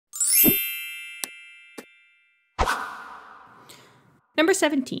Number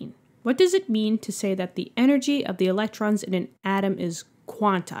 17. What does it mean to say that the energy of the electrons in an atom is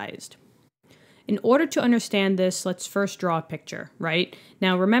quantized? In order to understand this, let's first draw a picture, right?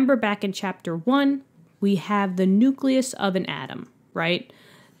 Now remember back in chapter 1, we have the nucleus of an atom, right?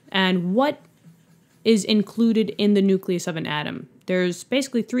 And what is included in the nucleus of an atom? There's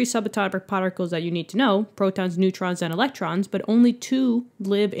basically 3 subatomic particles that you need to know, protons, neutrons, and electrons, but only 2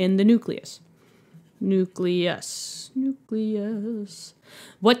 live in the nucleus. Nucleus.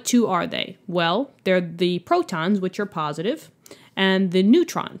 What 2 are they? Well, they're the protons, which are positive, and the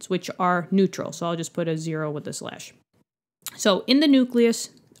neutrons, which are neutral. So I'll just put a 0 with a slash. So in the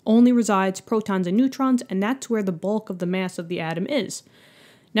nucleus only resides protons and neutrons, and that's where the bulk of the mass of the atom is.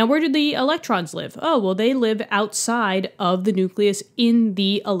 Now, where do the electrons live? Oh, well, they live outside of the nucleus in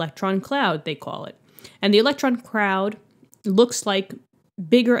the electron cloud, they call it. And the electron cloud looks like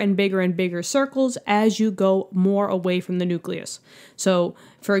bigger and bigger and bigger circles as you go more away from the nucleus. So,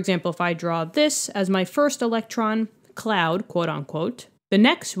 for example, if I draw this as my first electron cloud, quote unquote, the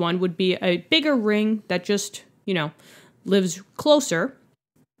next one would be a bigger ring that just, lives closer.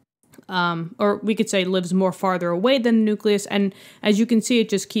 Or we could say lives more farther away than the nucleus. And as you can see, it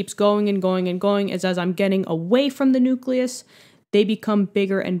just keeps going and going and going. As I'm getting away from the nucleus, they become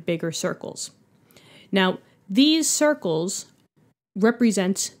bigger and bigger circles. Now, these circles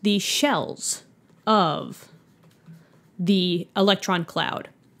represent the shells of the electron cloud.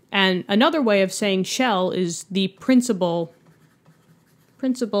 And another way of saying shell is the principal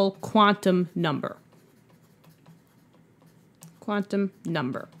quantum number. Quantum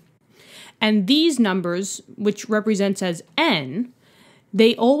number. And these numbers, which represents as n,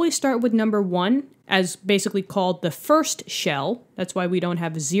 they always start with number 1 as basically called the first shell. That's why we don't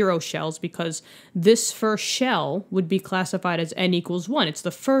have 0 shells, because this first shell would be classified as n equals 1. It's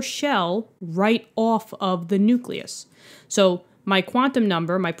the first shell right off of the nucleus. So my quantum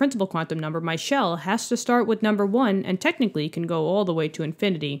number, my principal quantum number, my shell has to start with number 1 and technically can go all the way to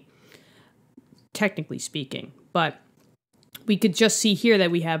infinity, technically speaking. But we could just see here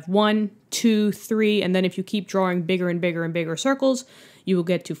that we have 1, 2, 3, and then if you keep drawing bigger and bigger and bigger circles, you will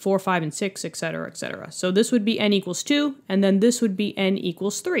get to 4, 5, and 6, etc., etc. So this would be n equals 2, and then this would be n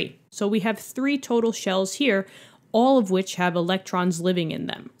equals 3. So we have 3 total shells here, all of which have electrons living in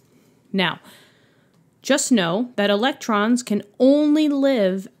them. Now, just know that electrons can only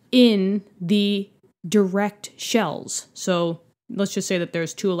live in the direct shells. So let's just say that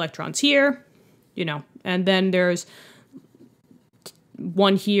there's 2 electrons here, and then there's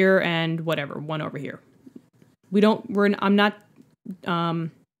 1 here and whatever, 1 over here. I'm not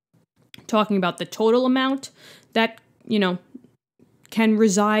talking about the total amount that, can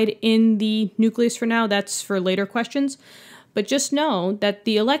reside in the nucleus for now. That's for later questions. But just know that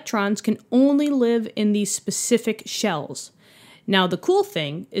the electrons can only live in these specific shells. Now, the cool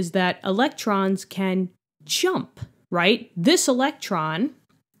thing is that electrons can jump, right? This electron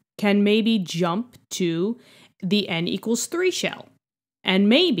can maybe jump to the n equals 3 shell. And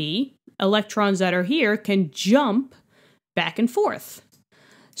maybe electrons that are here can jump back and forth.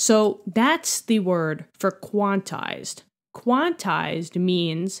 So that's the word for quantized. Quantized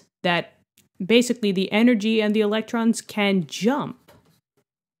means that basically the energy and the electrons can jump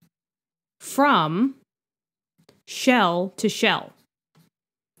from shell to shell.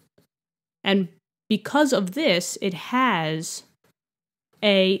 And because of this, it has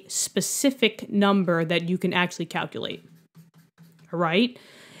a specific number that you can actually calculate. Right?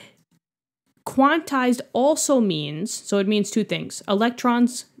 Quantized also means, so it means 2 things.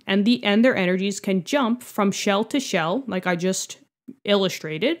 Electrons and their energies can jump from shell to shell, like I just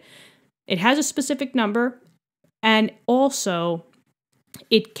illustrated. It has a specific number, and also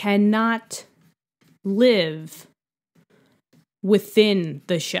it cannot live within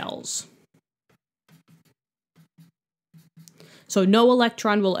the shells. So no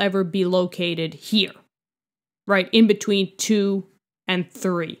electron will ever be located here, right, in between 2 and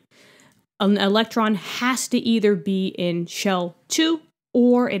 3. An electron has to either be in shell 2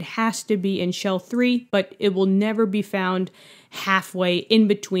 or it has to be in shell 3, but it will never be found halfway in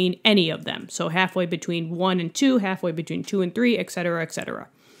between any of them. So halfway between 1 and 2, halfway between 2 and 3, etc., etc.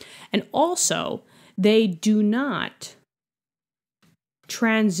 And also, they do not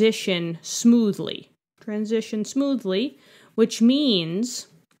transition smoothly. Which means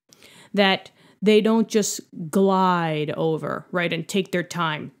that they don't just glide over, right, and take their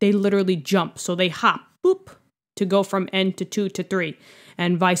time. They literally jump. So they hop, boop, to go from n to 2 to 3,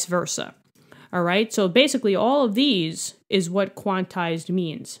 and vice versa. All right, so basically all of these is what quantized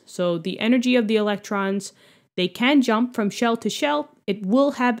means. So the energy of the electrons, they can jump from shell to shell. It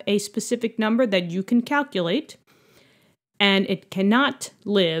will have a specific number that you can calculate. and it cannot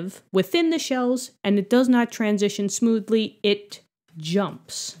live within the shells, and it does not transition smoothly. It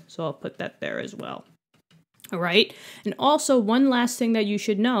jumps. So I'll put that there as well. All right. And also, one last thing that you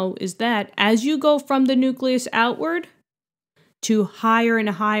should know is that as you go from the nucleus outward to higher and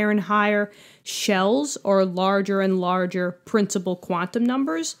higher and higher shells, or larger and larger principal quantum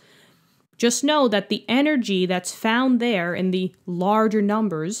numbers, just know that the energy that's found there in the larger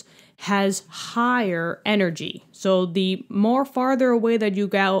numbers has higher energy. So the more farther away that you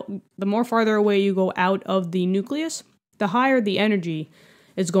go, the more farther away you go out of the nucleus, the higher the energy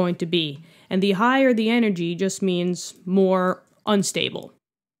is going to be. And the higher the energy just means more unstable.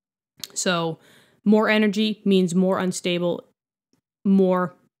 So more energy means more unstable,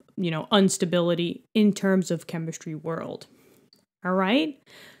 more, instability in terms of chemistry world. All right.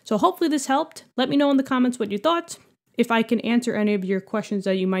 So hopefully this helped. Let me know in the comments what you thought. If I can answer any of your questions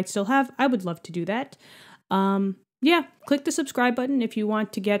that you might still have, I would love to do that. Click the subscribe button if you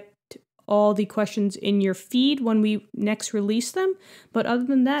want to get all the questions in your feed when we next release them. But other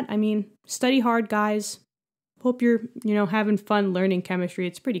than that, study hard, guys. Hope you're, having fun learning chemistry.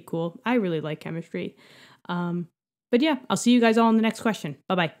 It's pretty cool. I really like chemistry. But yeah, I'll see you guys all in the next question.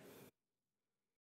 Bye-bye.